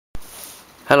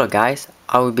Hello guys,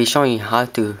 I will be showing you how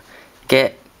to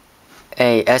get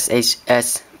a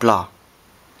SHS block.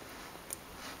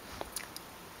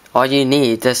 All you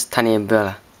need is this tiny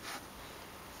umbrella.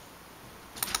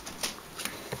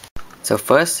 So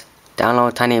first,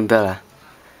 download Tiny Umbrella,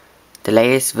 the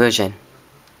latest version.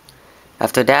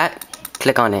 After that,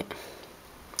 click on it.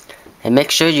 And make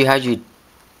sure you have your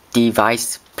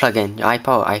device plug in, your iPod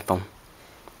or iPhone,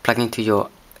 plug into your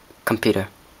computer.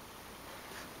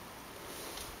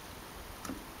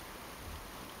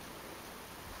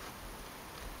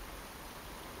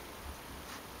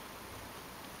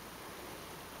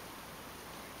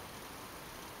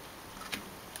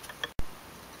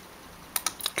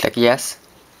 Click yes,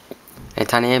 and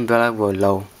Tiny Umbrella will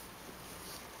load.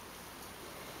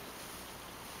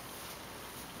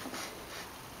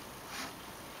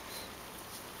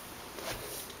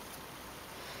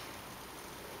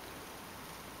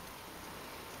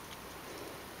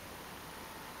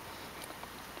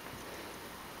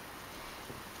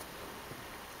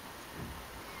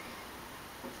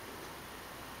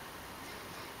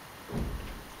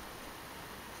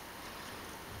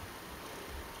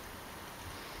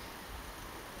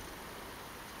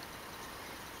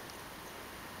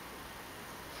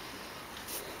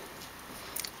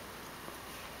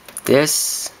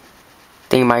 This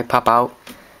thing might pop out,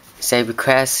 say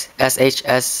request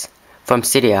SHS from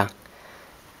Cydia.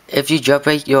 If you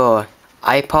jailbreak your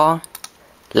iPod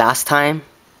last time,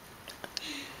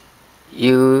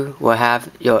 you will have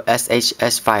your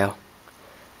SHS file.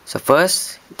 So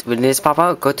first, when this pop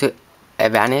out, go to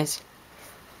Advantage.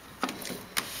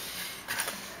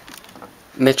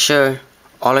 Make sure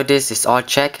all of this is all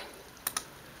checked.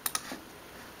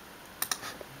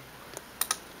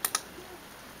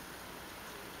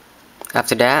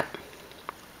 After that,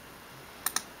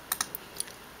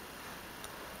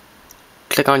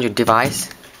 click on your device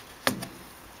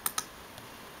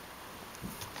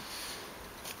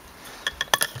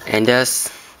and just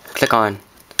click on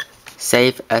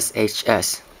Save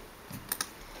SHS.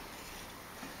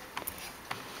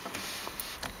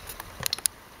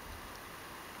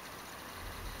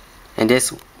 And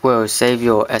this will save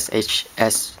your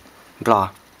SHS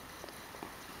block.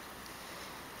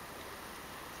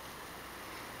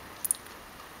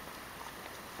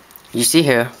 You see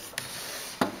here,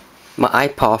 my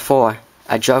iPod 4,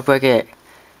 I jailbreak it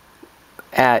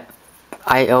at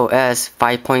iOS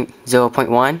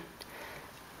 5.0.1,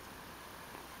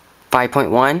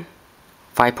 5.1,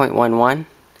 5.11,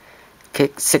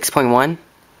 6.1,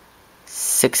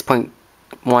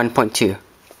 6.1.2.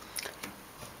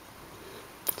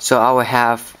 So I will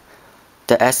have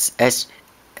the SHS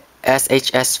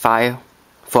file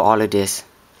for all of this.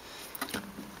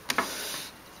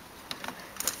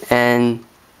 And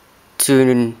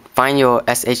to find your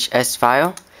SHS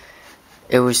file,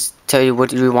 it will tell you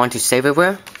what you want to save it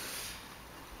with.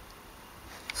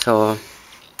 So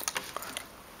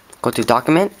go to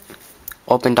Document,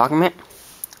 open Document,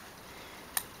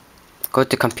 go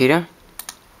to Computer,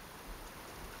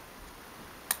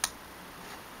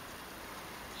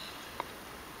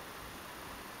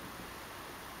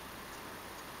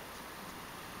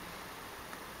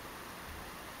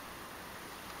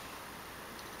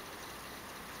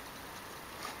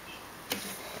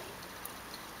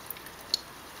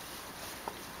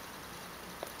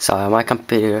 sorry, my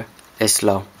computer is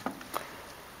slow.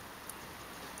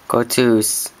 Go to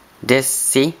this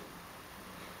C,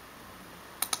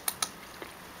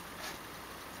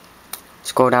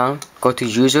 scroll down, go to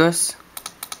Users,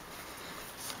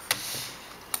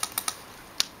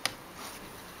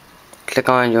 click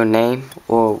on your name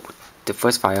or the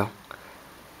first file,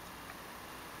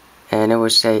 and it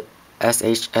will say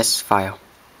SHS file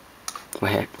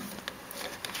right here.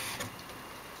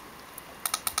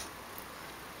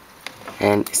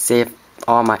 And save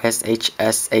all my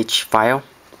SHSH file,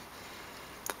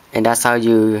 and that's how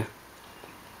you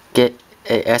get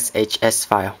a SHS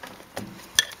file.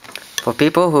 For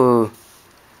people who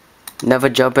never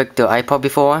jailbreak the iPod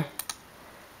before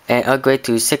and upgrade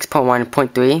to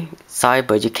 6.1.3, sorry,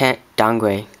 but you can't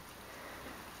downgrade.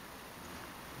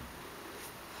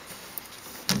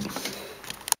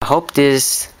 I hope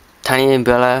this Tiny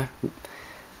Umbrella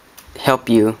help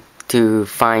you to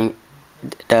find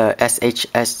the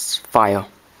SHS file.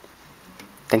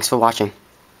 Thanks for watching.